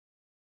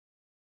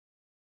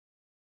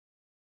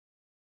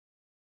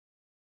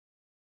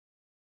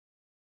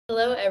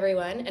Hello,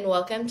 everyone, and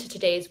welcome to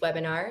today's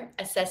webinar,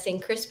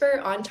 Assessing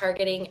CRISPR on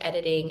Targeting,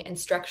 Editing, and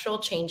Structural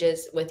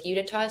Changes with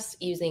UDiTaS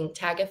using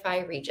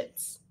Tagify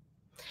Reagents.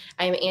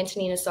 I am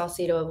Antonina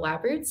Salcido of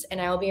LabRoots,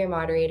 and I will be your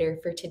moderator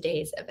for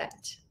today's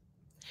event.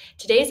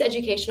 Today's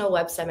educational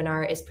web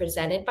seminar is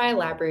presented by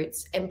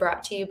LabRoots and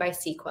brought to you by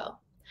seqWell.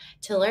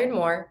 To learn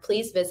more,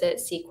 please visit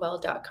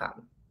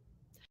seqWell.com.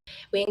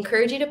 We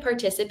encourage you to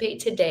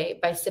participate today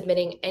by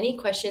submitting any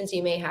questions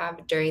you may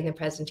have during the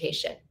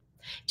presentation.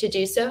 To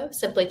do so,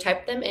 simply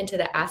type them into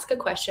the Ask a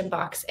Question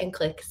box and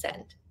click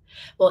Send.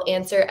 We'll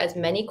answer as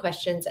many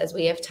questions as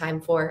we have time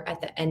for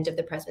at the end of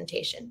the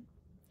presentation.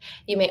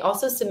 You may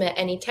also submit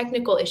any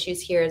technical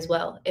issues here as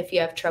well if you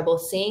have trouble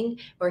seeing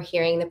or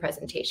hearing the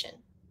presentation.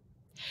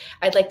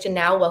 I'd like to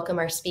now welcome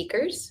our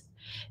speakers,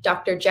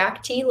 Dr.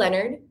 Jack T.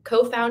 Leonard,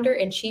 co-founder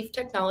and chief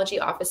technology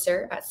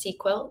officer at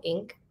seqWell,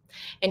 Inc.,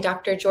 and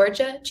Dr.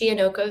 Georgia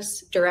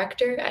Giannokos,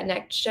 director at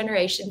Next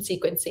Generation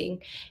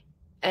Sequencing,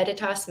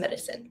 Editas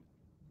Medicine.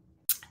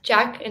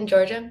 Jack and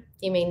Georgia,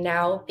 you may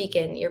now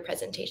begin your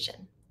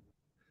presentation.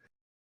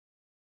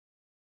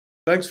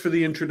 Thanks for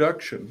the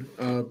introduction.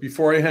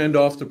 Before I hand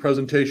off the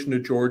presentation to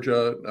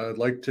Georgia, I'd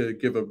like to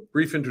give a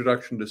brief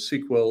introduction to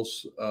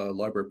seqWell's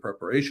library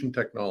preparation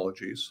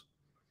technologies.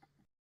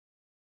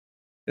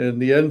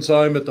 And the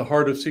enzyme at the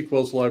heart of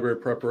seqWell's library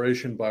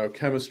preparation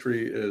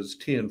biochemistry is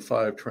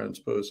Tn5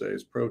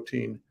 transposase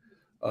protein.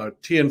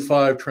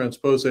 Tn5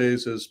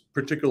 transposase is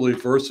particularly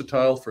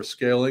versatile for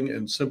scaling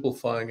and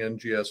simplifying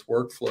NGS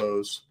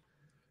workflows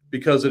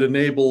because it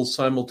enables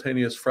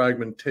simultaneous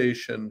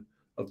fragmentation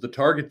of the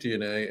target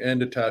DNA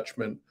and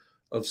attachment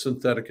of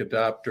synthetic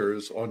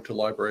adapters onto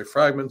library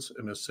fragments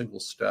in a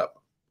single step.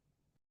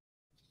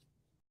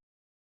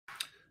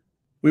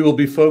 We will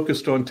be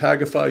focused on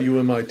Tagify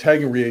UMI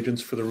tagging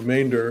reagents for the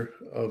remainder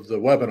of the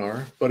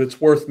webinar, but it's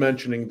worth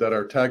mentioning that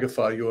our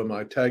Tagify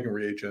UMI tagging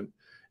reagent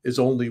is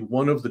only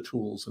one of the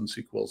tools in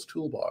seqWell's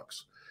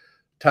toolbox.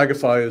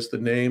 Tagify is the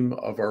name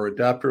of our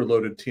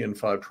adapter-loaded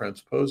Tn5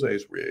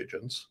 transposase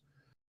reagents,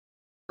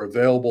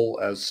 available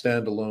as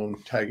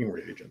standalone tagging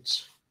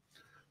reagents.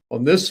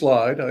 On this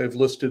slide, I have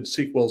listed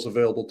seqWell's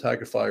available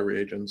Tagify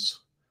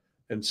reagents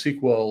and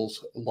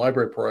seqWell's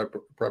library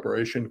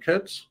preparation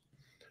kits.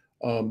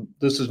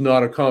 This is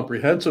not a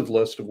comprehensive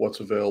list of what's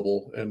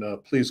available, and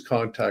please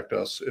contact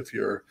us if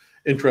you're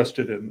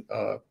interested in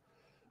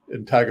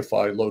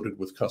Tagify loaded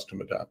with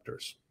custom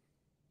adapters.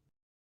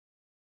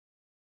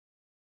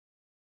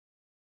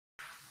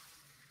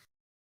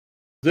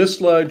 This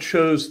slide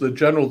shows the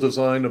general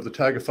design of the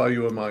Tagify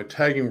UMI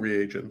tagging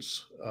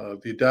reagents.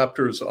 The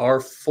adapters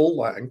are full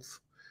length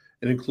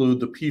and include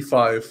the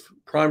P5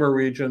 primer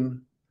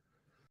region,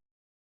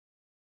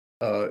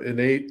 an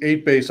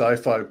 8-base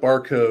I5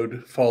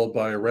 barcode, followed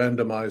by a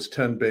randomized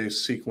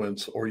 10-base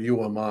sequence, or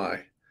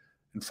UMI.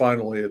 And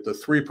finally, at the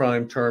 3'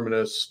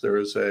 terminus, there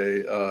is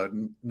a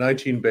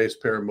 19-base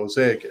pair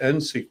mosaic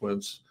end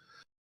sequence,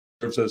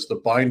 serves as the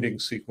binding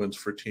sequence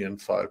for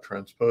Tn5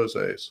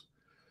 transposase.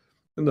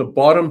 And the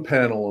bottom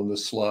panel on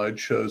this slide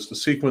shows the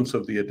sequence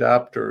of the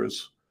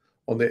adapters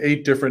on the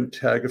 8 different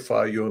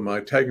Tagify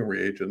UMI tagging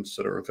reagents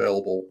that are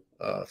available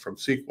from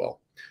seqWell.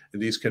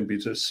 And these can be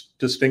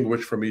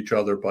distinguished from each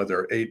other by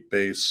their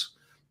 8-base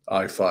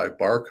I5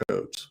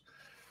 barcodes.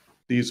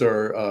 These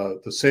are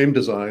the same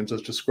designs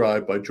as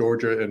described by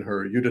Georgia in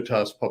her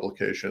UDiTaS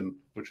publication,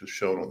 which is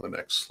shown on the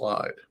next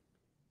slide.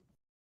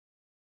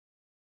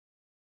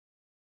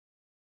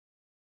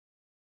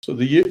 So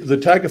the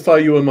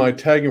Tagify UMI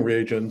tagging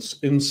reagents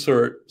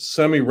insert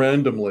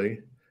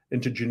semi-randomly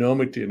into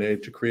genomic DNA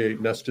to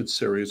create nested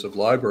series of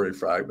library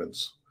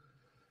fragments.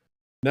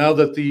 Now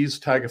that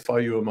these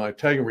Tagify UMI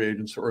tagging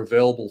reagents are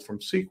available from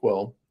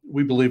seqWell,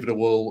 we believe it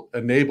will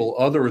enable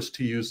others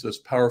to use this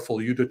powerful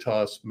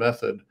UDiTaS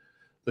method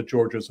that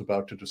Georgia is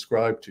about to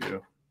describe to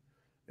you.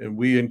 And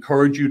we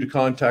encourage you to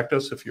contact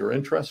us if you're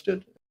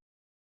interested.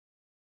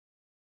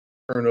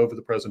 Turn over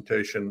the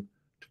presentation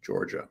to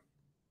Georgia.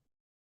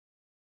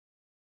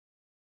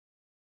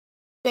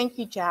 Thank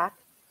you, Jack.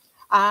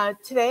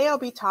 Today I'll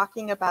be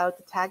talking about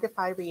the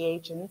Tagify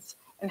reagents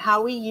and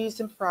how we use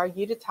them for our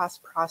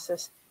UDiTaS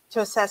process to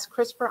assess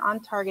CRISPR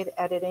on-target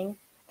editing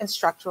and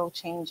structural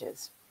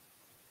changes.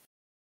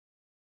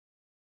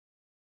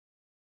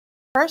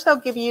 First, I'll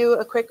give you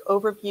a quick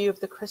overview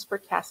of the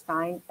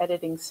CRISPR-Cas9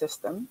 editing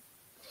system.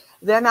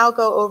 Then I'll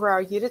go over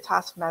our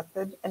UDiTaS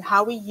method and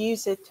how we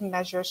use it to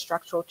measure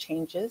structural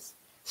changes,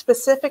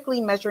 specifically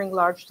measuring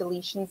large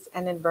deletions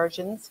and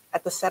inversions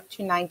at the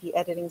CEP290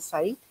 editing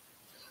site.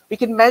 We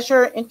can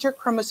measure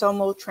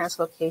interchromosomal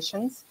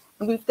translocations,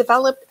 and we've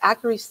developed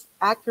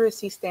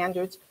accuracy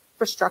standards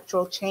for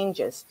structural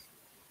changes.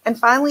 And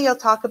finally, I'll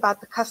talk about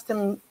the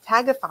custom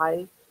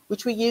Tagify,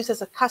 which we use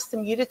as a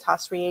custom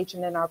UDiTaS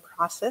reagent in our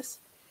process.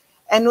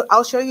 And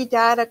I'll show you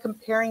data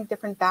comparing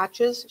different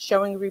batches,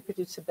 showing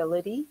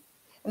reproducibility.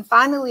 And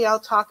finally,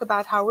 I'll talk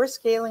about how we're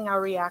scaling our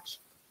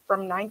reaction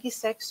from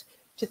 96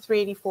 to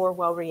 384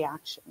 well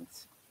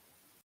reactions.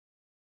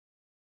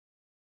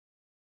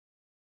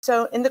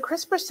 So in the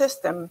CRISPR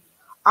system,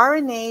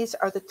 RNAs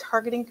are the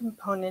targeting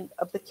component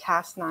of the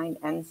Cas9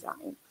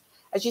 enzyme.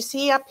 As you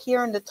see up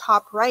here in the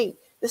top right,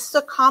 this is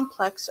a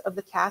complex of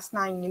the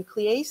Cas9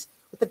 nuclease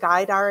with the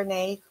guide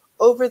RNA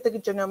over the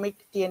genomic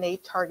DNA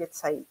target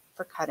site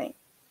for cutting.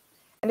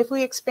 And if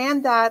we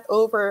expand that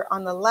over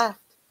on the left,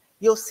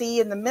 you'll see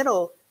in the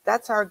middle,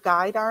 that's our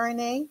guide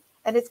RNA,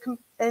 and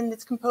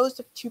it's composed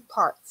of two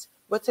parts.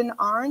 What's in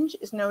orange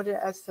is known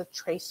as the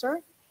tracer,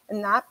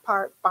 and that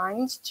part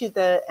binds to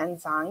the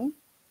enzyme.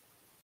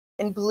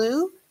 In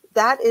blue,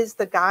 that is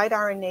the guide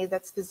RNA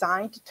that's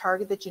designed to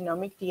target the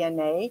genomic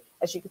DNA,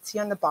 as you can see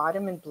on the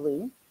bottom in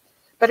blue.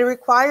 But it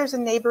requires a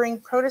neighboring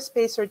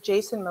protospace or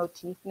JSON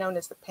motif known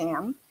as the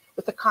PAM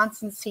with a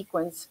constant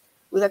sequence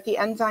that the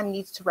enzyme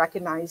needs to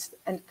recognize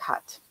and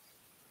cut.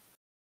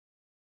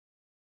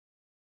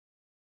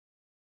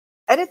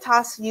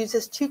 Editas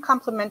uses two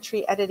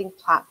complementary editing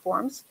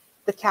platforms,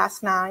 the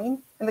Cas9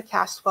 and the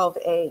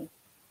Cas12a.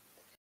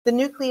 The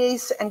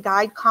nuclease and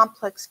guide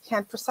complex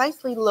can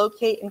precisely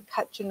locate and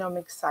cut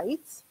genomic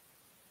sites.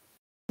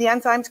 The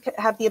enzymes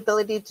have the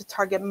ability to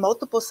target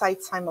multiple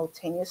sites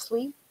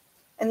simultaneously,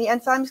 and the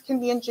enzymes can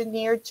be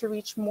engineered to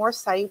reach more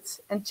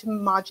sites and to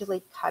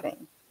modulate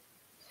cutting.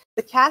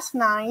 The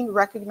Cas9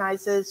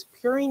 recognizes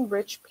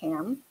purine-rich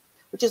PAM,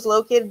 which is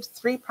located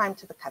 3'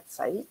 to the cut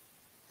site.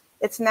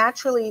 It's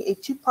naturally a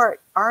two-part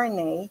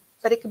RNA,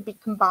 but it can be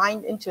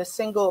combined into a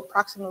single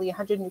approximately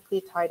 100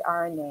 nucleotide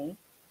RNA.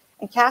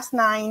 And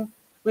Cas9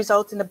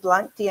 results in a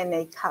blunt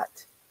DNA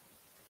cut.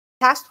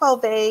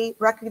 Cas12a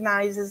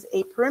recognizes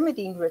a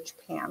pyrimidine-rich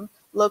PAM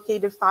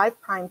located 5'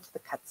 to the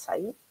cut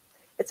site.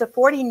 It's a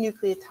 40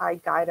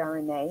 nucleotide guide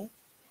RNA,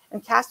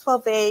 and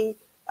Cas12a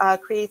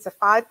creates a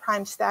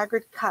 5'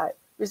 staggered cut,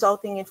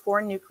 resulting in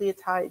 4 to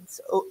 5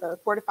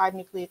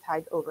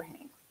 nucleotide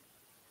overhang.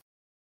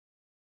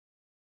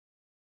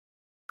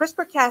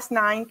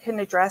 CRISPR-Cas9 can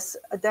address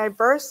a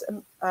diverse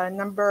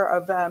number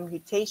of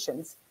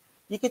mutations.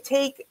 You could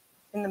take,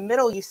 in the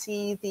middle, you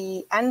see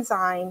the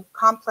enzyme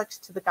complex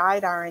to the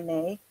guide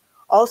RNA,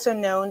 also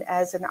known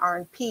as an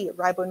RNP,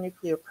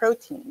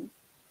 ribonucleoprotein.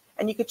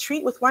 And you could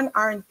treat with one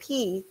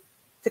RNP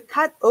to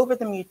cut over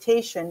the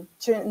mutation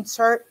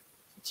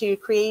to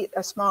create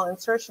a small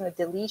insertion, a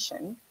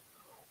deletion.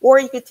 Or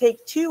you could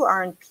take 2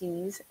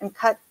 RNPs and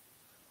cut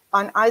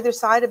on either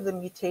side of the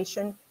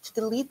mutation to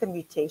delete the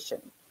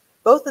mutation.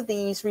 Both of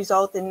these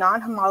result in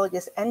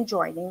non-homologous end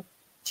joining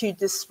to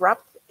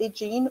disrupt a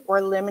gene or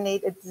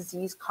eliminate a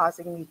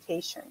disease-causing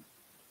mutation.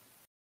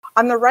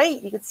 On the right,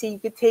 you can see you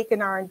could take an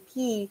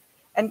RNP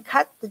and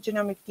cut the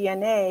genomic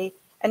DNA,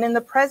 and in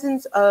the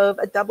presence of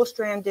a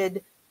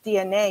double-stranded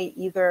DNA,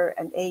 either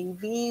an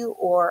AAV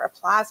or a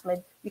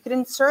plasmid, you could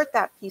insert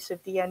that piece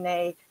of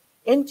DNA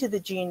into the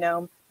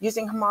genome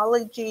using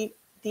homology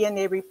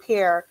DNA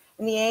repair,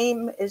 and the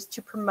aim is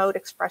to promote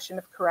expression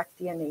of correct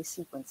DNA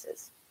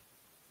sequences.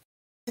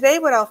 Today,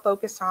 what I'll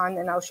focus on,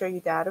 and I'll show you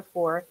data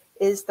for,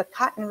 is the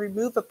cut and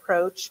remove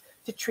approach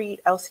to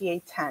treat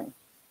LCA10.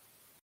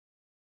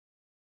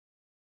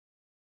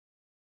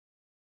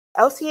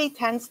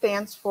 LCA10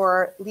 stands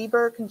for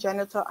Leber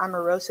congenital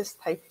amaurosis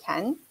type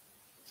 10.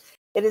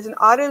 It is an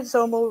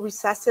autosomal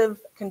recessive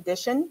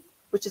condition,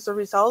 which is a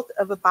result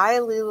of a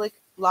biallelic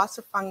loss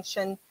of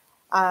function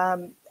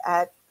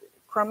at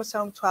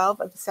chromosome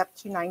 12 of the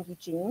CEP290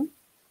 gene.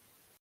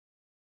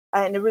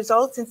 And it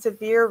results in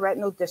severe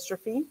retinal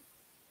dystrophy.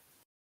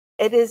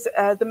 It is,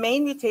 the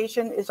main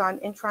mutation is on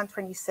intron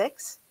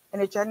 26,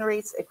 and it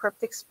generates a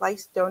cryptic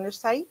splice donor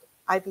site,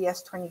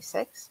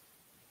 IVS26.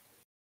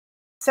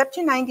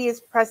 CEP290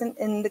 is present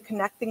in the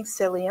connecting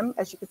cilium,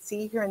 as you can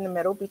see here in the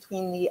middle,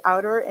 between the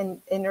outer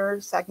and inner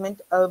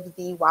segment of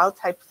the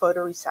wild-type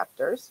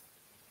photoreceptors.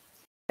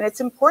 And it's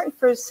important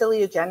for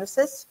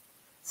ciliogenesis,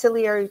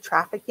 ciliary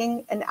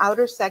trafficking, and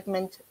outer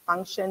segment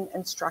function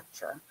and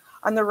structure.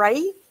 On the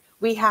right,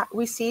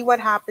 we see what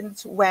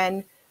happens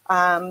when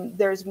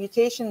there's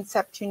mutation in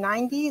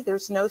CEP290,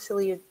 there's no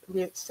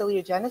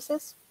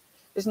ciliogenesis,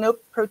 there's no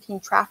protein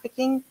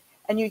trafficking,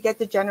 and you get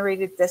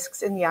degenerated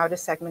discs in the outer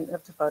segment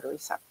of the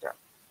photoreceptor.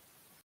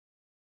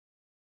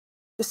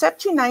 The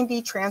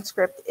CEP290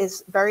 transcript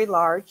is very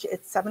large.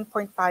 It's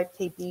 7.5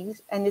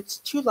 kb, and it's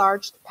too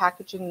large to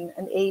package in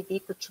an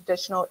AAV for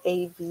traditional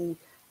AAV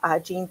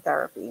gene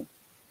therapy.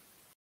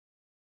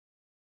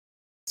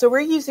 So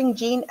we're using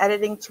gene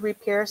editing to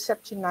repair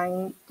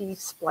CEP290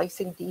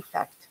 splicing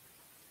defect.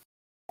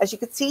 As you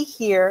can see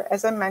here,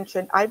 as I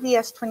mentioned,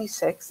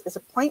 IVS26 is a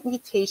point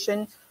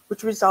mutation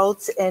which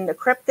results in a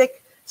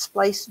cryptic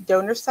splice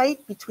donor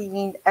site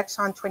between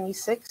exon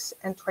 26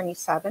 and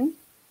 27.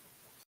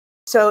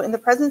 So in the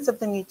presence of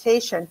the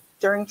mutation,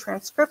 during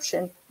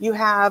transcription, you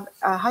have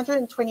a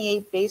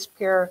 128 base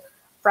pair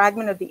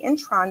fragment of the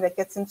intron that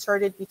gets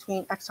inserted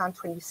between exon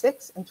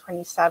 26 and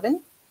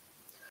 27,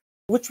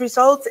 which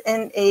results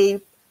in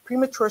a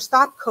premature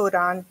stop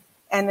codon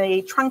and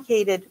a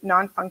truncated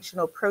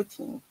non-functional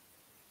protein.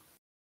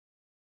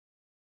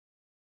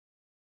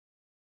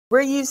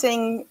 We're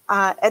using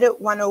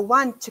Edit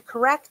 101 to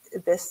correct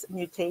this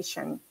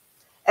mutation.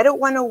 Edit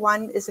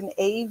 101 is an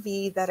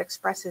AAV that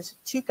expresses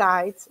two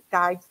guides,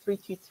 guide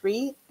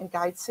 323 and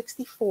guide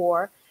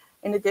 64,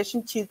 in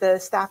addition to the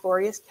Staph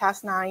aureus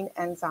Cas9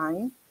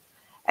 enzyme.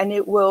 And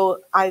it will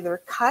either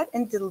cut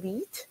and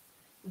delete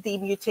the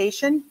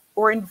mutation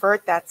or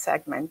invert that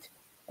segment.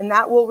 And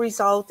that will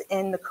result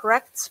in the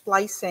correct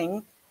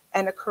splicing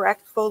and a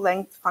correct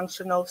full-length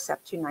functional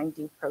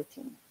CEP290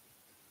 protein.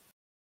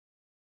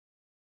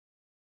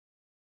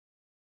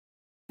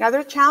 Now, there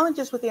are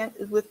challenges with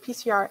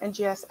PCR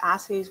NGS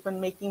assays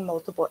when making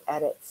multiple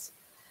edits.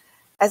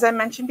 As I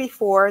mentioned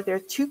before, there are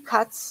two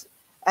cuts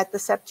at the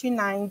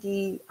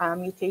CEP290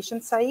 mutation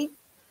site,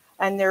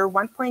 and they're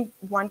 1.1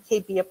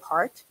 kb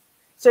apart.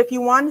 So if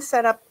you want to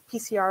set up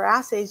PCR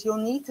assays, you'll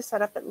need to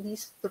set up at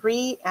least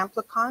 3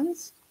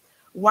 amplicons,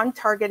 one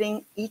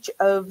targeting each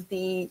of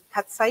the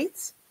cut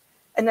sites,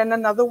 and then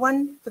another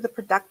one for the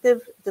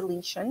productive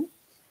deletion.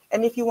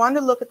 And if you want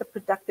to look at the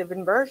productive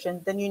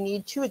inversion, then you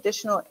need 2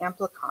 additional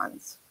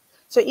amplicons.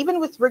 So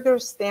even with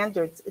rigorous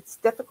standards, it's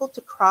difficult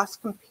to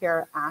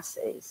cross-compare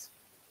assays.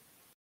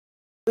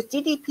 With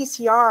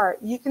ddPCR,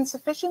 you can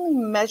sufficiently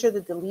measure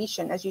the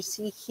deletion. As you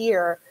see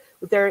here,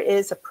 there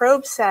is a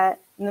probe set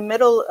in the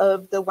middle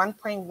of the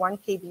 1.1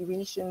 kb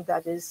region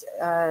that is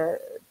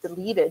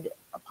deleted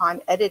upon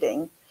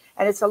editing,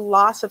 and it's a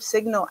loss of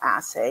signal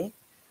assay.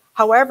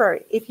 However,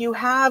 if you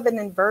have an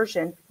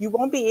inversion, you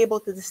won't be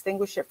able to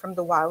distinguish it from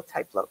the wild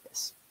type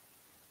locus.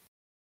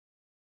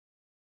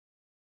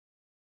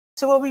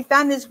 So what we've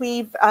done is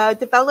we've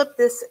developed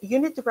this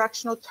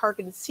unidirectional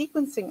targeted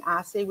sequencing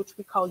assay, which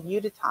we call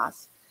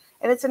UDiTaS,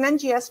 and it's an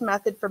NGS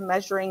method for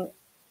measuring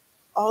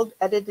all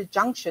edited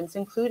junctions,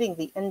 including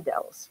the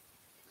indels.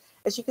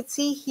 As you can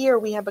see here,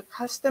 we have a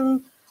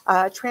custom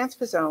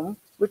transposome,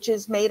 which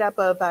is made up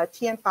of a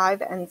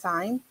Tn5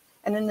 enzyme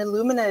and an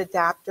Illumina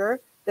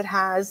adapter that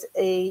has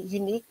a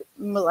unique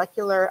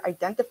molecular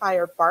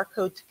identifier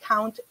barcode to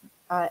count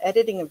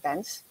editing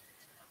events,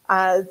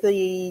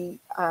 the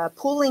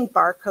pooling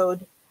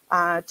barcode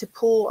to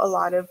pool a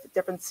lot of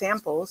different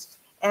samples,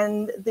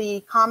 and the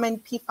common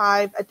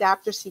P5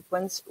 adapter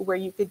sequence where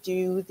you could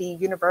do the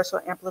universal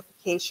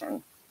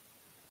amplification.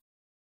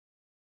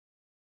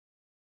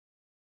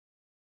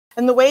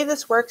 And the way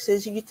this works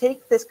is you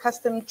take this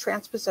custom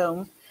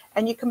transposome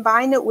and you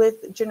combine it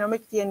with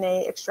genomic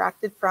DNA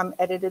extracted from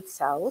edited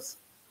cells,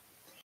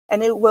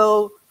 and it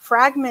will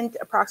fragment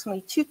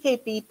approximately 2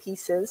 kb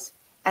pieces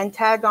and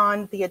tag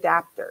on the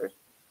adapter.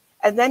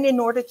 And then in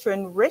order to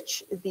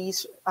enrich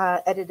these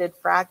edited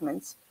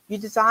fragments, you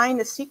design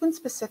a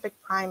sequence-specific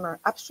primer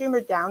upstream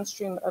or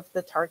downstream of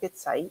the target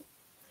site,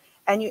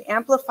 and you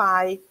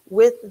amplify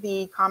with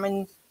the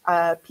common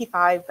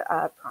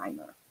P5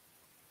 primer.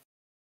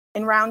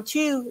 In round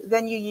 2,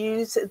 then you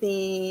use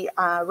the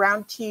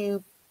round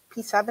 2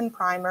 P7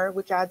 primer,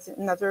 which adds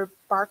another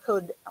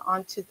barcode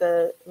onto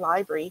the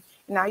library.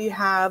 And now you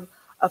have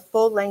a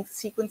full-length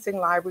sequencing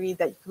library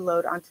that you can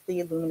load onto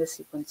the Illumina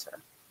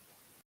sequencer.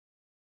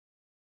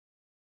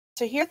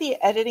 So here are the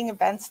editing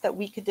events that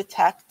we could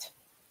detect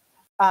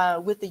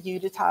with the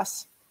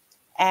UDiTaS.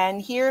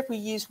 And here, if we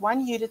use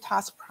one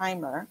UDiTaS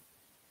primer,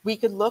 we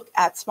could look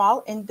at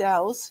small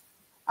indels,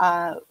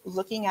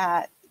 looking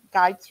at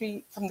guide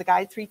 3 from the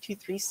guide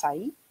 323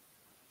 site.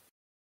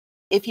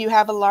 If you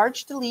have a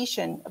large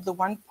deletion of the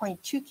 1.2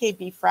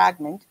 kb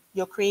fragment,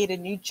 you'll create a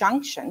new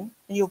junction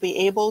and you'll be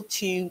able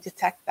to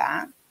detect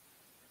that.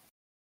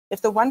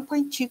 If the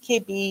 1.2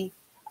 kb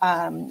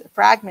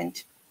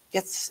fragment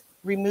gets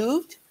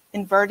removed,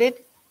 inverted,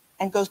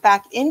 and goes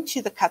back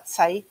into the cut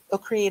site, it'll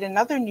create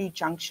another new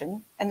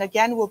junction. And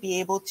again, we'll be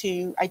able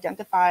to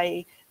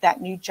identify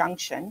that new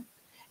junction.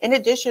 In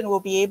addition, we'll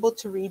be able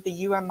to read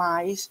the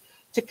UMIs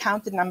to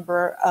count the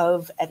number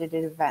of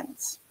edited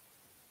events.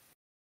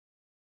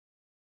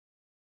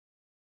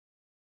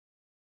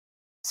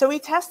 So we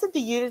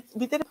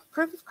did a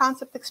proof of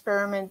concept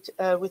experiment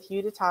with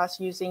UDiTaS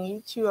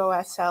using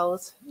U2OS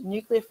cells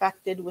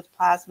nucleoaffected with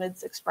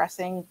plasmids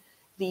expressing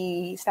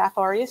the Staph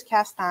aureus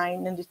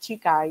Cas9 and the 2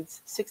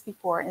 guides,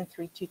 64 and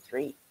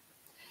 323.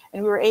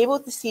 And we were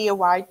able to see a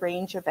wide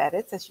range of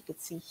edits, as you can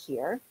see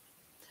here.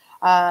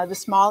 The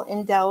small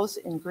indels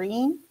in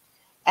green,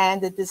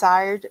 and the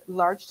desired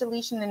large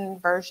deletion and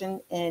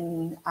inversion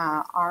in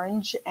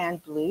orange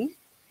and blue,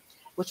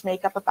 which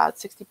make up about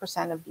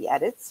 60% of the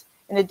edits.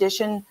 In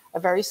addition, a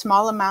very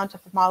small amount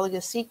of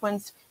homologous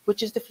sequence,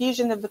 which is the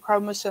fusion of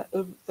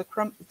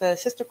the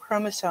sister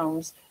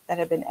chromosomes that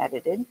have been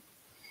edited.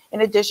 In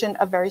addition,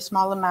 a very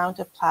small amount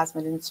of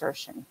plasmid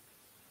insertion.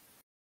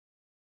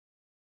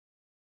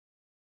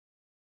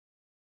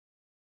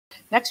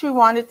 Next, we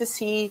wanted to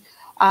see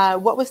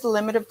what was the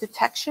limit of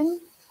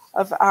detection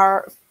of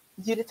our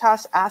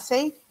UDiTaS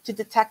assay to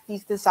detect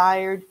these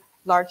desired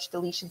large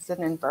deletions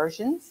and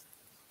inversions.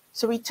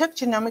 So we took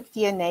genomic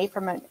DNA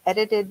from an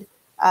edited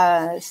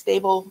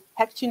stable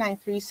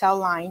HEC293 cell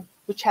line,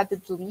 which had the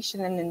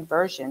deletion and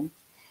inversion,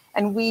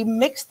 and we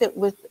mixed it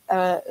with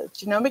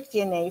genomic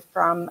DNA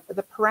from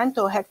the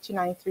parental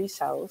HEC293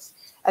 cells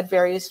at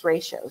various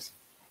ratios.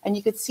 And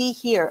you could see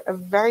here a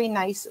very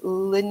nice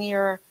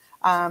linear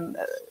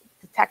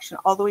detection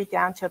all the way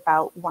down to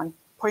about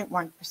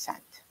 1.1%.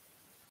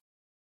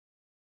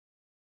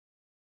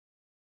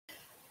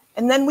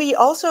 And then we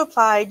also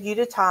applied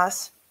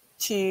UDiTaS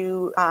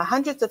to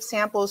hundreds of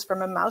samples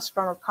from a mouse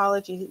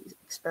pharmacology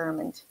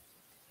experiment.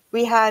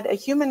 We had a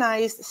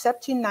humanized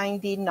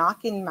CEP290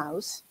 knock-in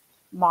mouse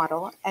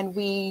model, and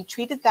we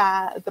treated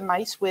the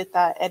mice with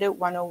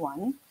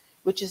Edit101,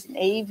 which is an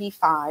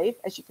AAV5,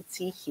 as you can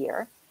see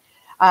here.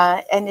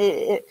 And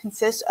it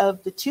consists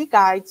of the two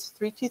guides,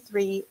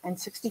 323 and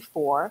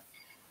 64,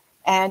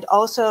 and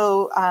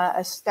also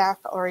a Staph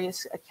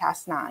aureus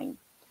Cas9.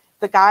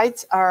 The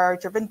guides are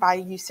driven by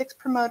a U6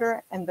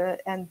 promoter, and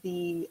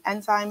the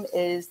enzyme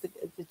is the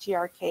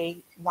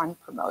GRK1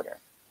 promoter.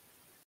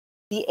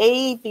 The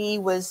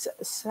AAV was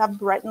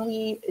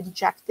subretinally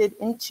injected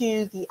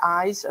into the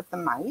eyes of the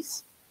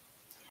mice.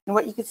 And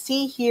what you can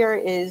see here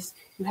is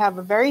you have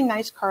a very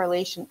nice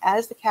correlation.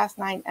 As the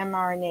Cas9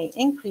 mRNA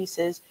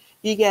increases,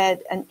 you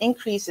get an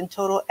increase in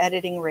total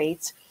editing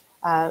rates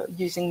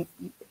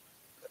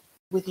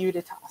with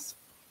UDiTaS.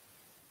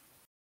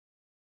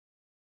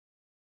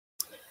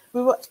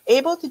 We were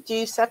able to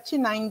do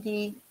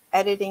CEP290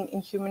 editing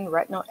in human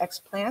retinal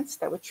explants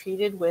that were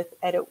treated with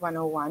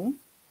Edit101.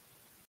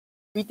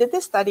 We did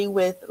this study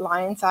with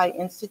Lions Eye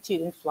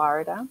Institute in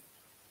Florida.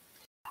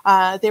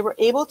 They were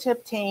able to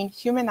obtain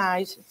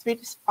humanized 3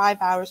 to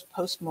 5 hours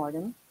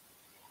post-mortem.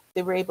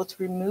 They were able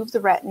to remove the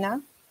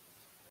retina,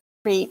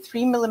 create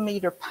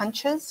 3mm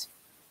punches,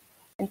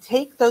 and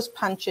take those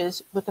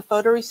punches with the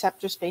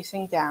photoreceptors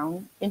facing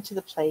down into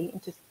the plate,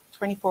 into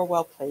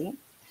 24-well plate,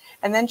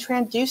 and then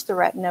transduce the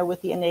retina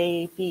with the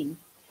AAV.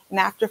 And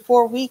after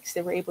 4 weeks,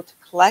 they were able to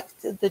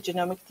collect the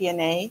genomic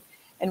DNA,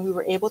 and we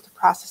were able to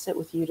process it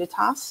with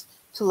UDiTaS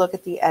to look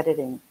at the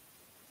editing.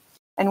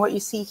 And what you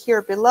see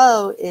here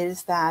below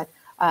is that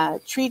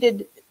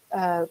treated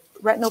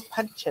retinal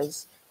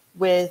punches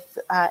with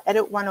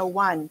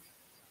Edit101,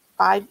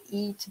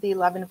 5e to the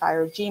 11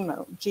 viral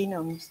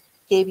genomes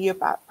gave you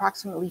about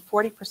approximately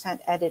 40%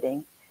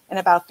 editing, and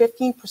about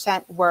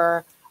 15%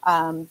 were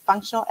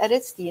functional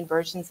edits, the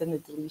inversions and the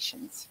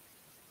deletions.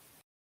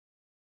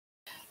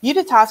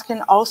 UDiTaS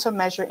can also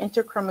measure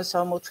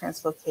interchromosomal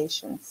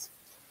translocations.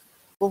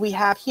 What we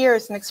have here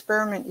is an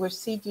experiment where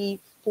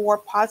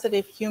CD4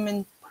 positive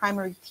human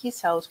primary T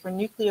cells were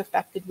nuclearly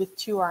affected with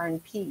 2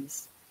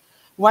 RNPs.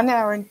 One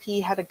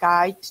RNP had a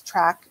guide to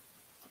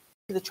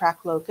the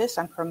track locus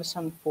on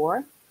chromosome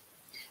 4.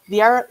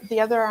 The other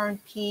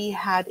RNP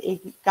had a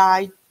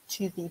guide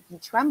to the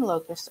B2M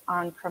locus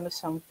on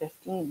chromosome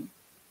 15.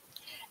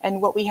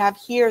 And what we have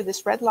here,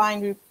 this red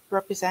line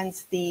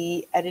represents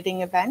the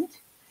editing event,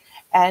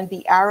 and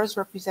the arrows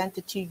represent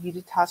the 2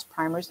 UDiTaS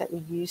primers that we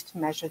use to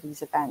measure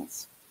these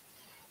events.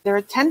 There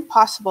are 10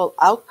 possible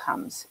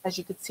outcomes, as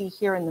you can see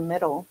here in the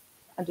middle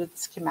under the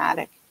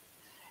schematic.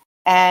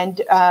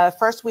 And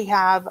first we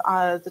have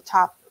the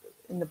top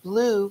in the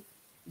blue,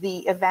 the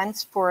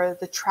events for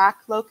the track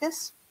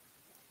locus.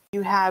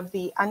 You have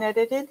the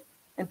unedited,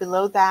 and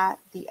below that,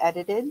 the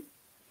edited.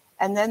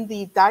 And then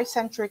the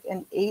dicentric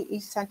and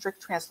acentric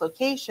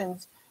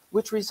translocations,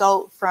 which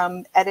result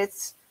from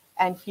edits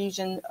and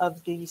fusion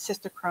of the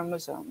sister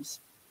chromosomes.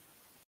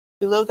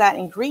 Below that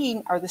in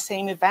green are the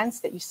same events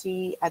that you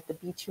see at the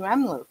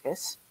B2M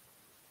locus.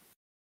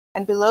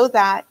 And below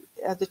that,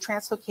 the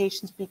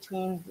translocations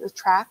between the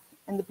track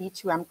and the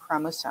B2M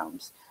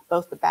chromosomes,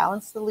 both the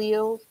balanced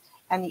allele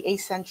and the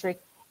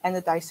acentric and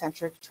the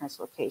dicentric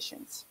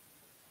translocations.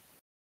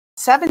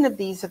 7 of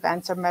these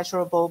events are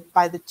measurable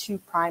by the 2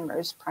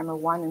 primers, primer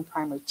 1 and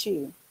primer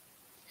 2.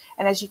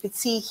 And as you can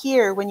see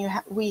here,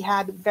 when we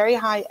had very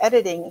high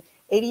editing,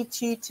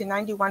 82 to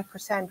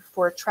 91%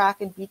 for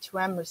track and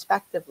B2M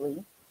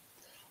respectively.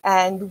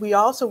 And we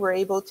also were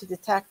able to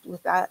detect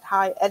with that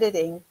high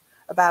editing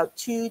about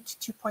 2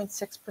 to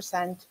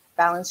 2.6%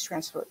 balanced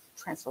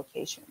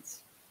translocations.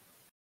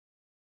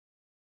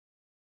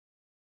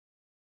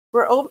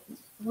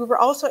 We were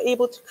also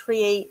able to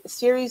create a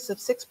series of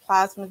 6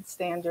 plasmid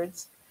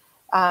standards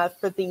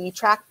for the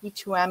track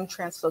B2M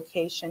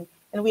translocation,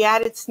 and we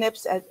added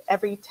SNPs at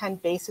every 10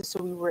 bases,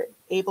 so we were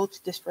able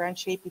to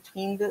differentiate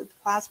between the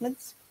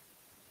plasmids.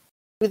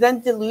 We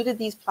then diluted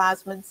these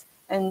plasmids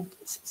and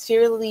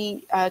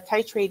serially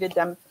titrated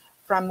them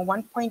from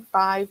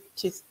 1.5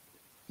 to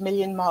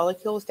million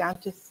molecules down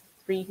to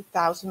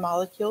 3,000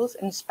 molecules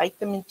and spiked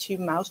them into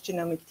mouse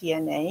genomic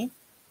DNA.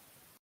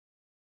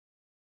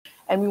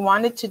 And we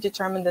wanted to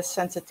determine the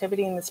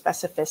sensitivity and the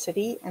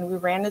specificity, and we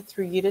ran it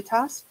through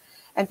UDiTaS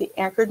and the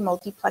anchored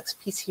multiplex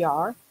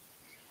PCR.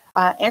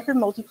 Anchored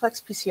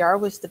multiplex PCR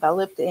was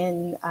developed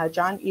in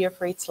John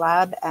Eofrate's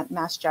lab at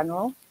Mass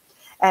General.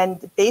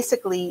 And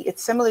basically,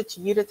 it's similar to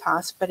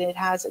UDiTaS, but it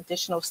has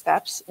additional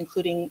steps,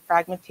 including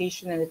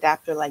fragmentation and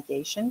adapter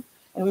ligation.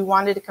 And we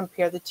wanted to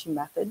compare the 2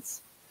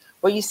 methods.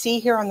 What you see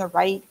here on the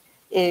right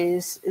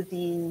is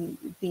the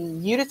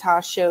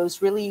UDiTaS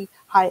shows really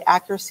high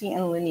accuracy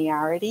and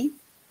linearity.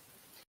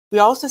 We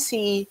also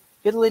see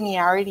good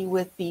linearity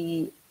with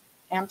the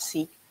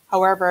AMP-seq.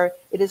 However,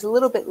 it is a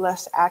little bit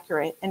less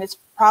accurate, and it's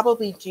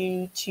probably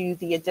due to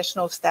the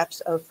additional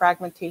steps of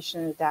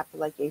fragmentation, adaptive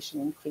ligation,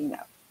 and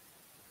cleanup.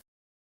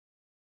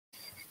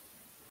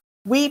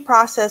 We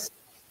process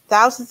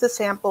thousands of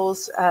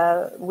samples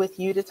with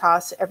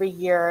UDiTaS every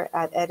year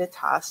at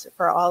Editas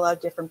for all our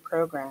different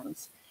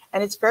programs.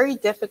 And it's very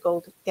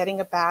difficult getting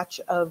a batch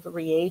of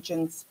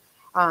reagents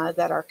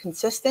that are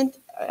consistent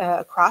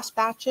across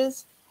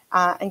batches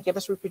and give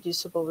us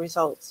reproducible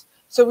results.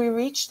 So we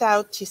reached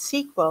out to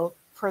seqWell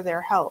for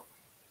their help.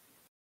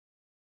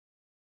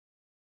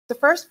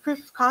 The first proof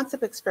of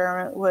concept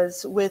experiment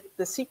was with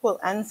the seqWell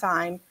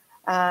enzyme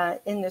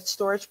in the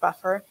storage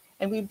buffer,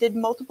 and we did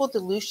multiple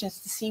dilutions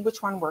to see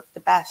which one worked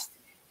the best.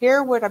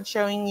 Here, what I'm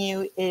showing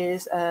you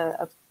is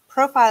a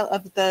profile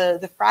of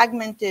the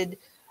fragmented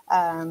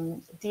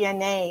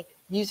DNA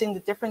using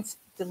the different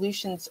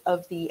dilutions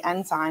of the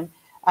enzyme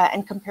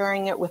and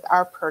comparing it with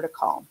our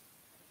protocol.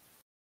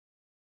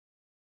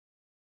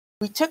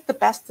 We took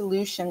the best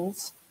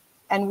dilutions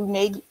and we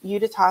made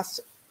UDiTaS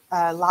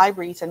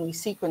libraries and we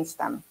sequenced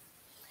them.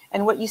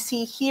 And what you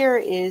see here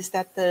is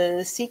that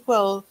the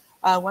seqWell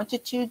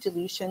 1-to-2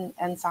 dilution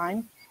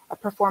enzyme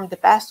performed the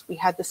best. We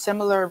had the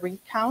similar read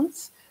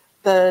counts.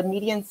 The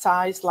median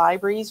size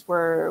libraries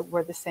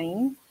were the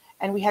same.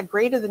 And we had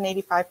greater than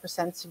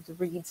 85% of the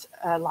reads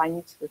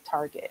aligning to the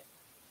target.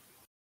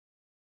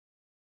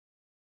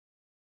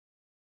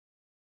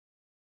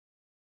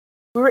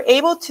 We were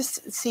able to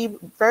see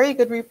very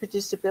good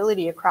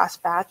reproducibility across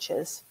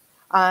batches.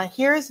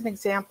 Here is an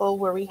example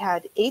where we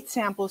had 8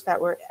 samples that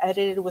were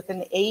edited with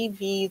an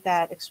AAV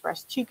that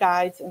expressed 2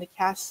 guides in the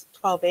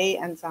Cas12a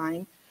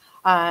enzyme.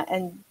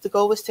 And the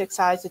goal was to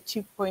excise a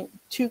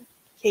 2.2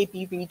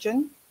 kb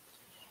region.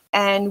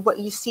 And what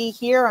you see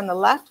here on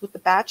the left with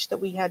the batch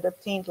that we had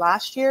obtained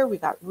last year, we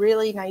got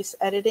really nice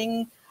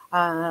editing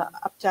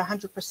up to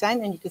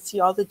 100%. And you can see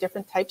all the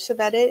different types of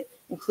edit,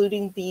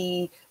 including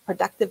the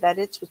productive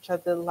edits, which are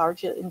the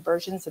larger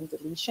inversions and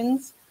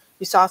deletions.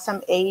 We saw some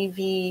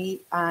AAV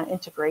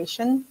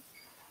integration,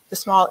 the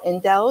small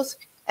indels.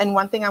 And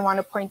one thing I want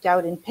to point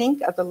out in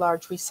pink are the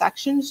large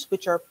resections,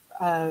 which are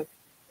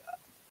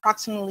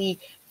approximately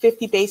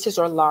 50 bases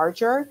or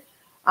larger,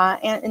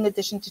 and in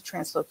addition to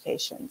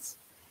translocations.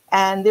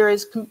 And there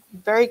is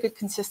very good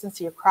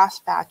consistency across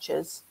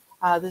batches.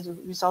 The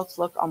results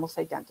look almost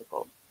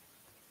identical.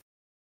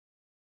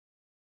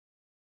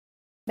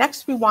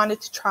 Next, we wanted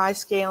to try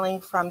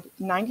scaling from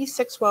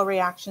 96 well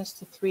reactions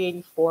to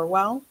 384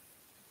 well.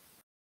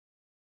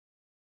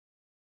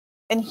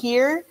 And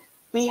here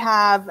we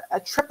have a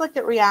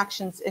triplicate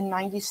reactions in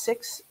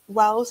 96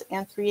 wells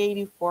and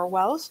 384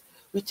 wells.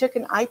 We took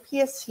an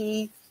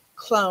iPSC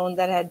clone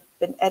that had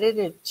been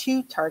edited at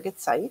 2 target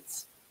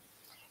sites,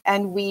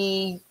 and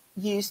we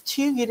used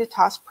 2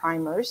 UDiTaS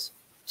primers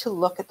to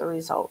look at the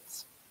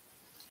results.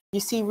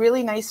 You see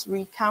really nice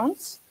read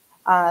counts.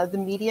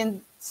 The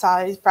median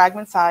size,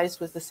 fragment size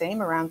was the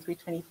same, around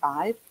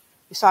 325.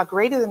 We saw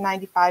greater than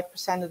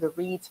 95% of the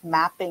reads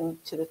mapping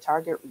to the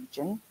target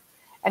region.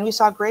 And we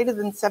saw greater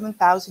than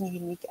 7,000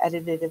 unique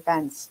edited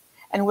events.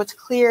 And what's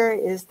clear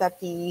is that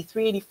the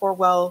 384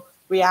 well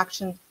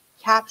reaction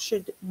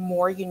captured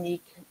more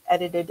unique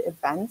edited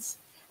events,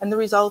 and the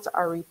results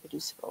are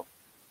reproducible.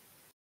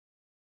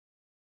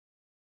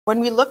 When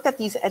we looked at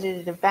these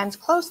edited events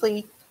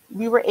closely,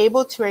 we were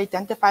able to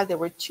identify there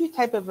were 2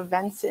 types of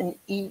events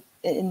in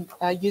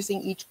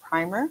using each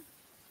primer.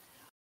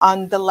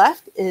 On the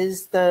left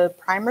is the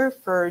primer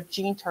for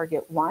gene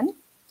target 1.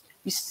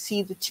 You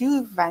see the 2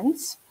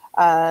 events,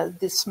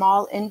 the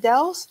small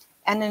indels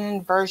and an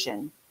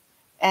inversion.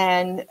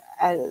 And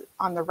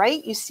on the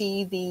right, you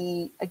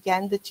see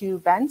again the 2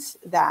 events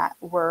that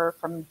were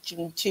from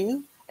gene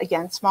 2,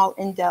 again, small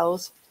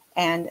indels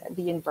and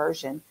the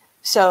inversion.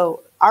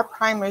 So our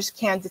primers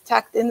can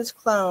detect in this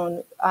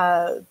clone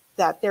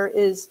that there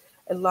is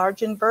a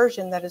large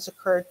inversion that has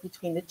occurred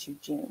between the 2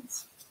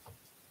 genes.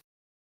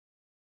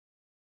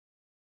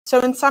 So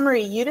in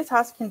summary,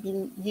 UDiTaS can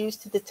be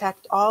used to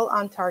detect all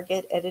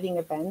on-target editing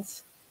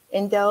events,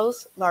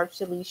 indels, large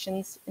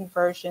deletions,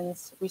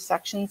 inversions,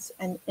 resections,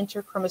 and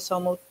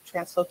interchromosomal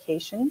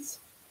translocations.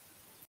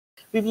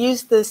 We've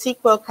used the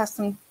seqWell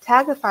custom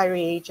Tagify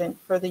reagent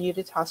for the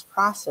UDiTaS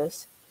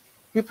process.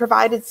 We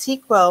provided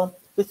seqWell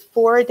with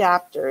 4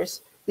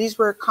 adapters. These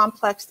were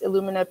complex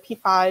Illumina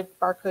P5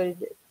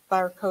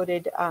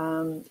 barcoded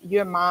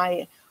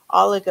UMI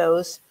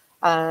oligos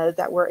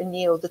that were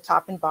annealed, the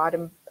top and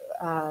bottom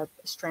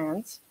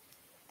strands.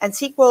 And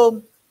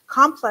seqWell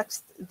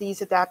complexed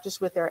these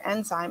adapters with their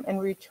enzyme and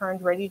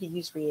returned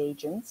ready-to-use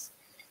reagents.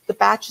 The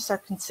batches are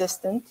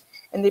consistent,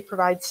 and they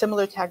provide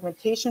similar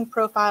tagmentation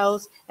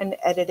profiles and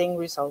editing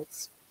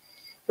results.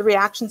 The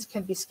reactions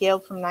can be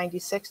scaled from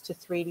 96 to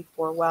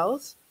 384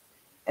 wells,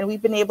 and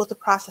we've been able to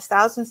process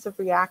thousands of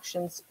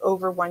reactions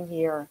over 1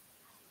 year.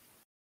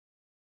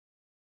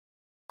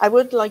 I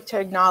would like to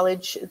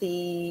acknowledge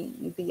the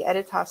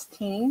Editas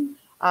team,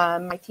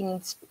 my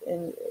team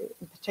in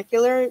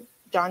particular,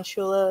 John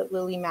Shula,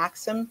 Lily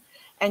Maxim,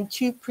 and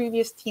 2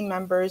 previous team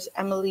members,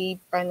 Emily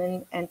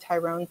Brennan and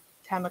Tyrone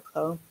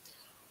Tamaclo.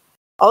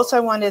 Also,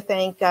 I want to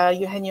thank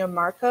Eugenio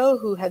Marco,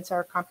 who heads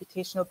our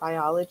computational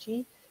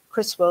biology,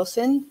 Chris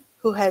Wilson,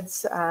 who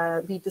heads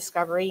lead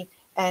discovery,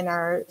 and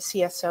our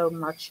CSO,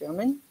 Mark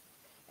Sherman.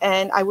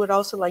 And I would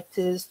also like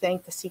to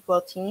thank the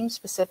seqWell team,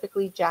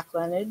 specifically Jack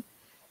Leonard,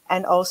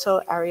 and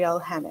also Ariel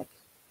Hammock.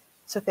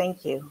 So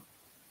thank you.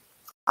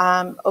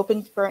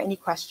 Open for any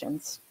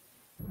questions.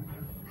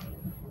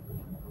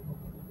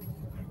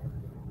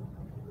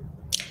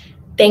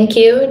 Thank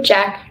you,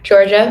 Jack,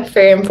 Georgia,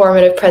 for your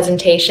informative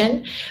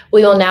presentation.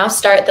 We will now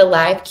start the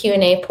live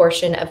Q&A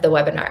portion of the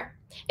webinar.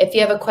 If you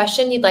have a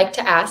question you'd like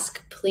to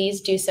ask, please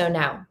do so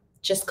now.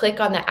 Just click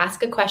on the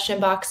Ask a Question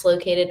box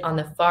located on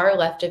the far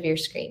left of your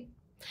screen,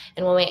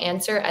 and we will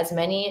answer as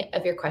many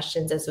of your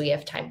questions as we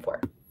have time for.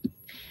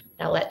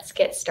 Now let's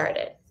get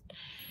started.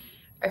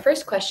 Our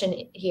first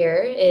question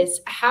here is,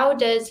 how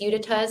does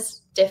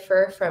UDiTaS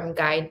differ from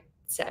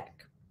GuideSeq?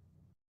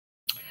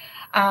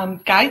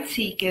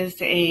 GuideSeq is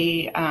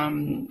a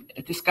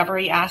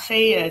discovery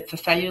assay. It's a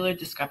cellular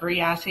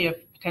discovery assay of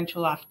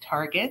potential off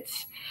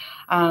targets.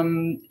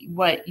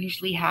 What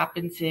usually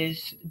happens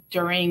is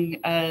during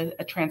a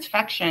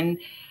transfection,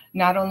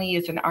 not only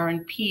is an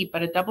RNP,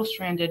 but a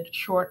double-stranded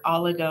short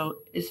oligo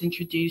is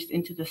introduced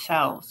into the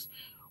cells.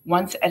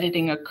 Once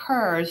editing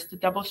occurs, the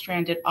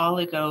double-stranded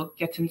oligo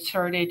gets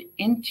inserted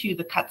into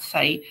the cut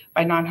site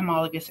by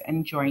non-homologous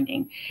end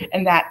joining,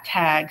 and that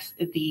tags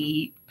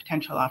the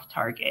potential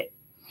off-target.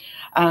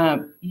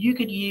 You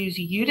could use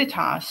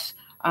UDiTaS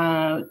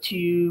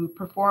to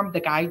perform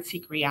the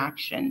GuideSeq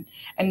reaction,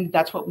 and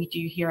that's what we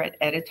do here at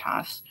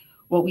Editas.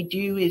 What we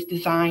do is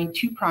design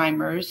two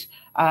primers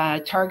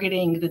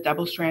targeting the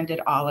double-stranded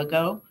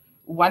oligo.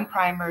 One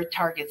primer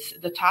targets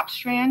the top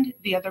strand,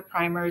 the other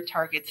primer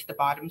targets the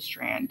bottom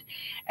strand.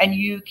 And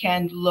you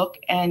can look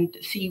and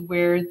see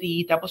where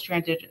the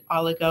double-stranded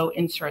oligo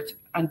inserts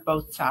on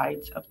both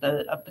sides of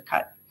the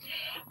cut.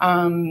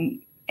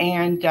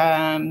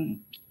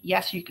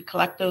 Yes, you could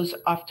collect those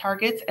off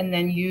targets, and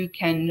then you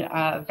can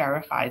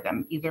verify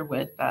them either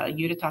with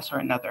UDiTaS or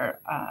another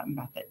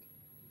method.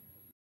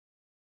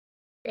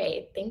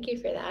 Great, thank you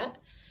for that.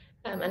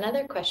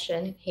 Another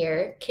question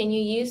here, can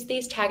you use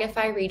these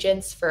Tagify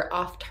reagents for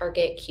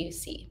off-target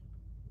QC?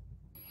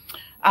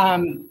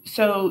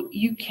 So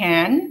you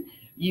can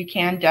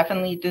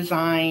definitely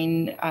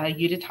design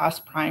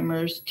UDiTaS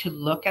primers to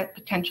look at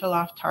potential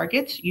off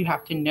targets. You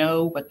have to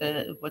know what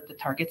the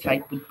target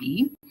site would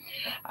be.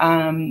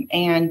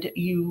 And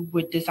you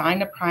would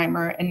design a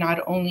primer, and not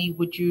only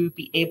would you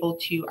be able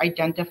to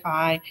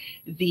identify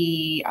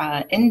the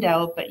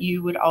indel, but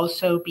you would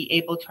also be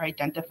able to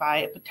identify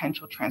a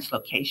potential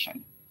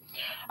translocation.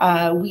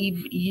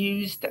 We've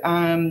used,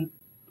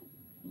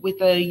 with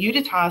the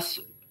UDiTaS,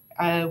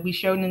 we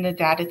showed in the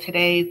data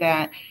today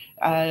that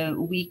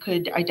we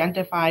could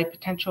identify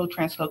potential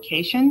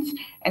translocations,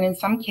 and in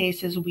some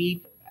cases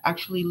we've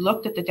actually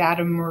looked at the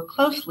data more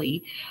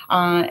closely.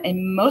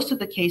 In most of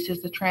the cases,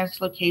 the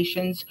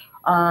translocations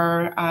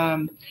are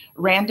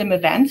random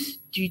events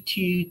due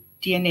to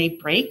DNA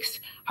breaks.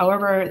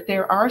 However,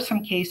 there are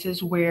some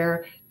cases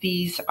where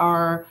these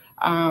are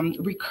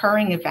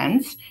recurring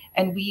events,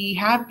 and we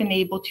have been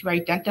able to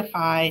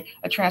identify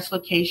a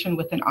translocation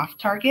with an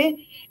off-target,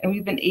 and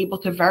we've been able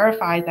to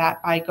verify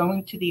that by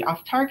going to the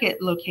off-target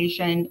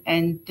location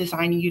and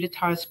designing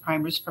UDiTaS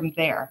primers from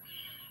there.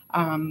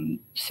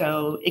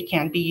 So it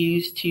can be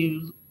used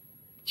to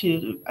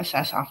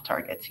assess off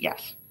targets,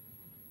 yes.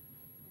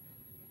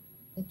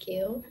 Thank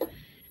you.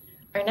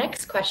 Our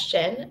next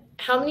question,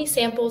 how many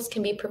samples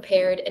can be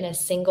prepared in a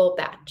single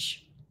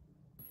batch?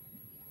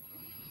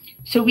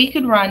 So we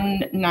could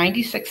run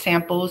 96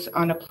 samples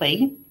on a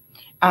plate,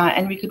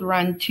 and we could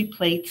run 2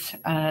 plates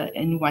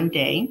in one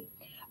day.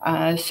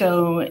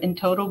 So in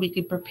total, we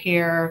could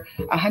prepare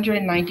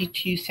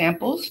 192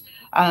 samples.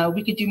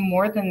 We could do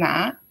more than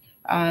that.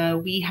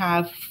 We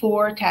have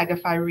 4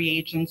 Tagify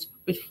reagents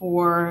with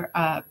 4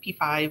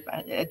 P5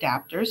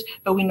 adapters,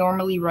 but we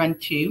normally run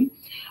 2.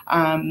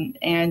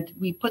 And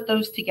we put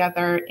those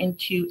together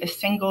into a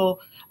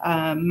single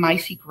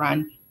MySeq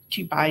run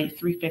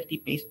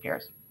 2x350 base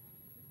pairs.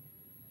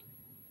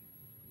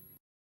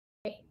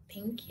 Great,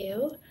 thank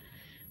you.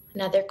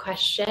 Another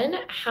question,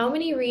 how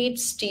many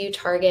reads do you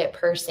target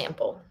per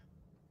sample?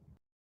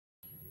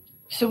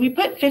 So we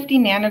put 50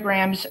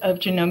 nanograms of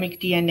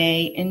genomic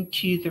DNA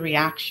into the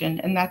reaction,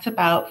 and that's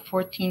about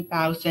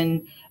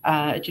 14,000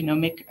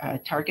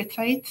 genomic target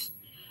sites.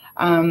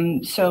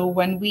 So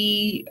when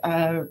we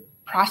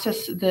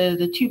process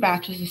the 2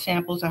 batches of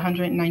samples,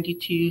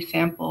 192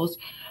 samples,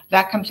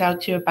 that comes out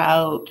to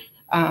about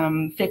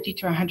 50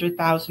 to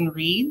 100,000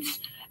 reads.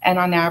 And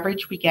on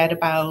average, we get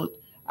about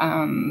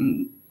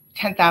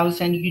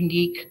 10,000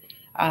 unique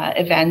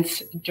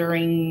events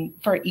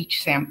for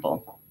each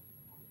sample.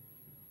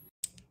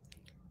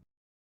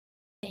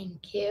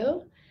 Thank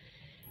you.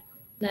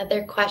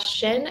 Another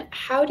question,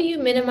 how do you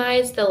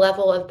minimize the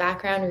level of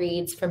background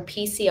reads from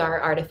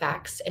PCR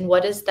artifacts, and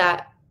what is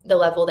the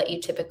level that you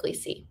typically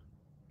see?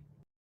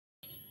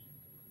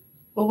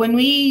 Well, when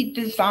we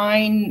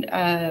design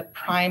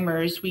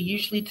primers, we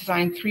usually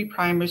design 3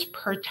 primers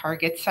per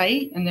target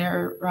site, and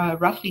they're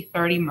roughly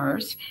 30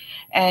 mers.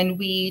 And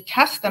we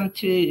test them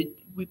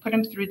we put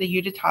them through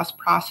the UDiTaS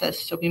process.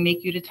 So we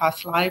make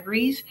UDiTaS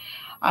libraries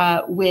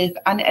with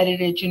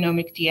unedited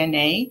genomic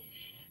DNA,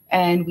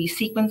 and we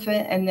sequence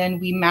it, and then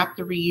we map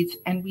the reads,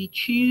 and we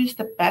choose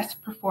the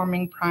best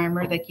performing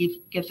primer that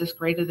gives us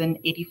greater than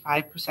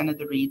 85% of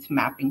the reads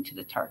mapping to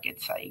the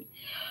target site.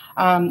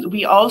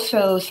 We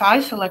also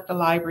size select the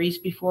libraries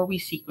before we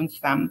sequence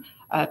them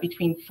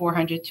between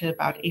 400 to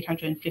about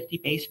 850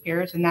 base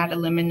pairs, and that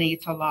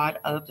eliminates a lot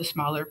of the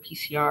smaller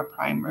PCR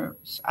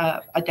primers,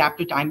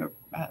 adapter dimer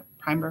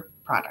primer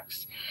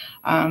products.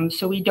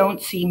 So we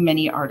don't see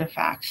many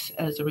artifacts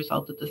as a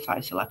result of the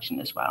size selection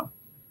as well.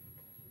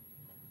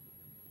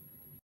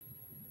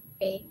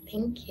 Great,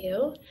 thank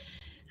you.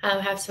 I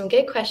have some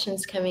good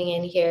questions coming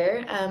in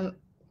here.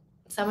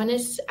 Someone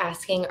is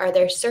asking, are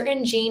there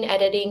certain gene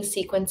editing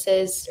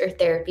sequences or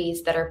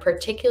therapies that are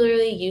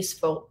particularly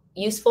useful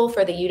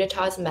for the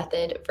UDiTaS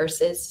method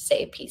versus,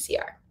 say,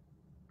 PCR?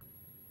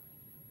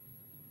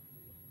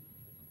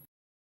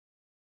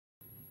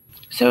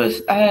 So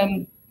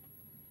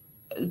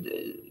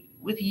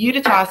with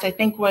UDiTaS, I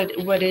think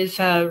what is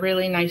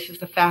really nice is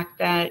the fact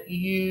that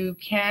you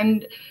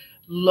can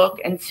look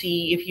and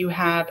see if you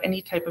have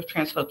any type of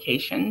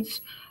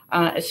translocations,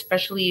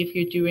 especially if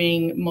you're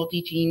doing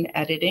multi-gene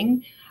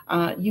editing.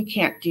 You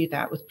can't do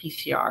that with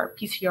PCR.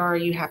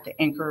 PCR, you have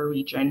to anchor a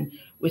region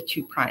with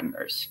 2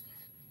 primers.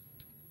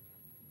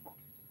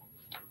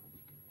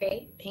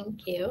 Great,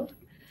 thank you.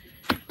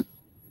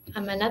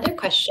 Another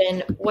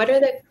question, what are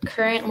the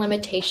current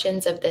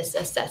limitations of this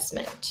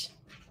assessment?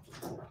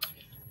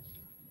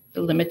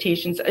 The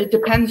limitations, it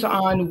depends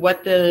on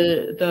what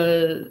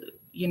the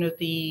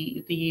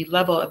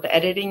level of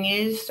editing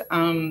is.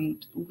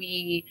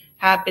 We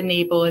have been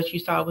able, as you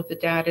saw with the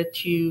data,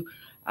 to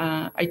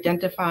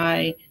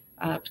identify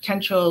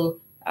potential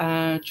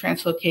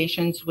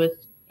translocations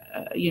with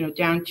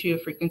down to a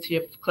frequency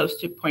of close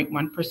to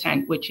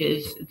 0.1%, which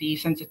is the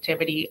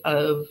sensitivity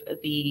of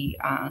the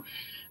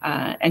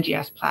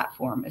NGS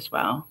platform as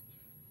well.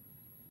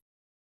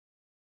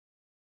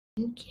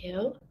 Thank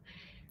you.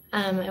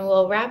 And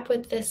we'll wrap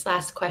with this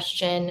last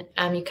question.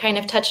 You kind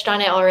of touched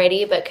on it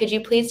already, but could you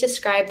please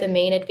describe the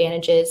main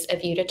advantages of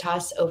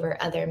UDiTaS over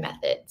other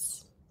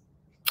methods?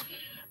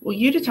 Well,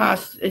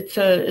 UDiTaS, it's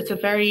a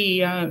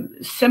very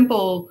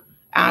simple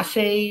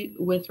assay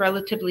with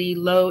relatively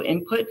low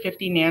input,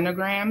 50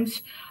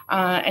 nanograms,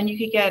 and you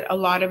could get a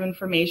lot of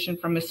information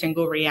from a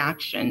single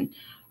reaction.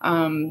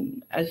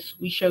 As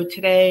we showed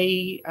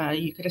today,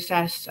 you could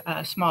assess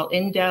small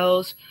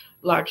indels,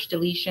 large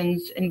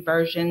deletions,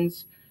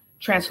 inversions,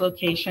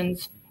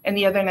 translocations, and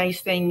the other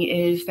nice thing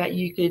is that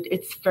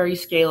it's very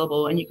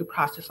scalable and you could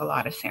process a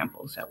lot of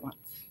samples at once.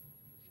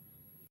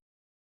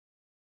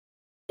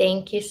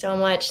 Thank you so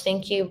much.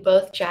 Thank you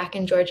both, Jack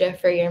and Georgia,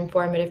 for your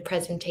informative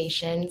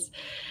presentations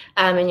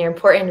and your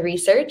important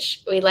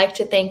research. We'd like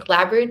to thank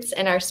LabRoots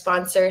and our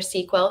sponsor,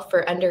 seqWell,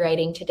 for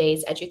underwriting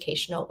today's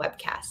educational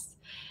webcast.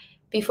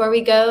 Before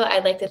we go,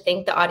 I'd like to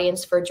thank the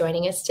audience for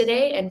joining us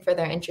today and for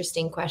their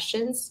interesting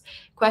questions.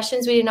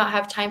 Questions we did not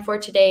have time for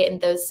today and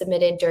those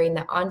submitted during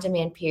the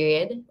on-demand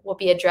period will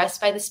be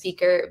addressed by the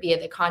speaker via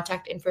the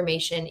contact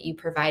information you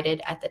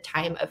provided at the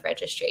time of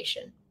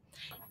registration.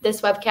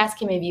 This webcast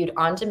can be viewed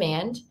on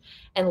demand,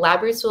 and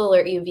LabRoots will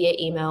alert you via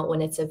email when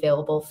it's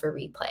available for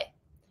replay.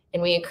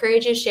 And we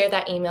encourage you to share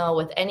that email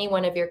with any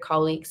one of your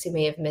colleagues who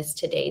may have missed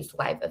today's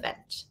live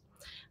event.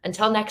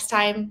 Until next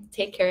time,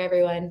 take care,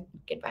 everyone.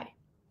 Goodbye.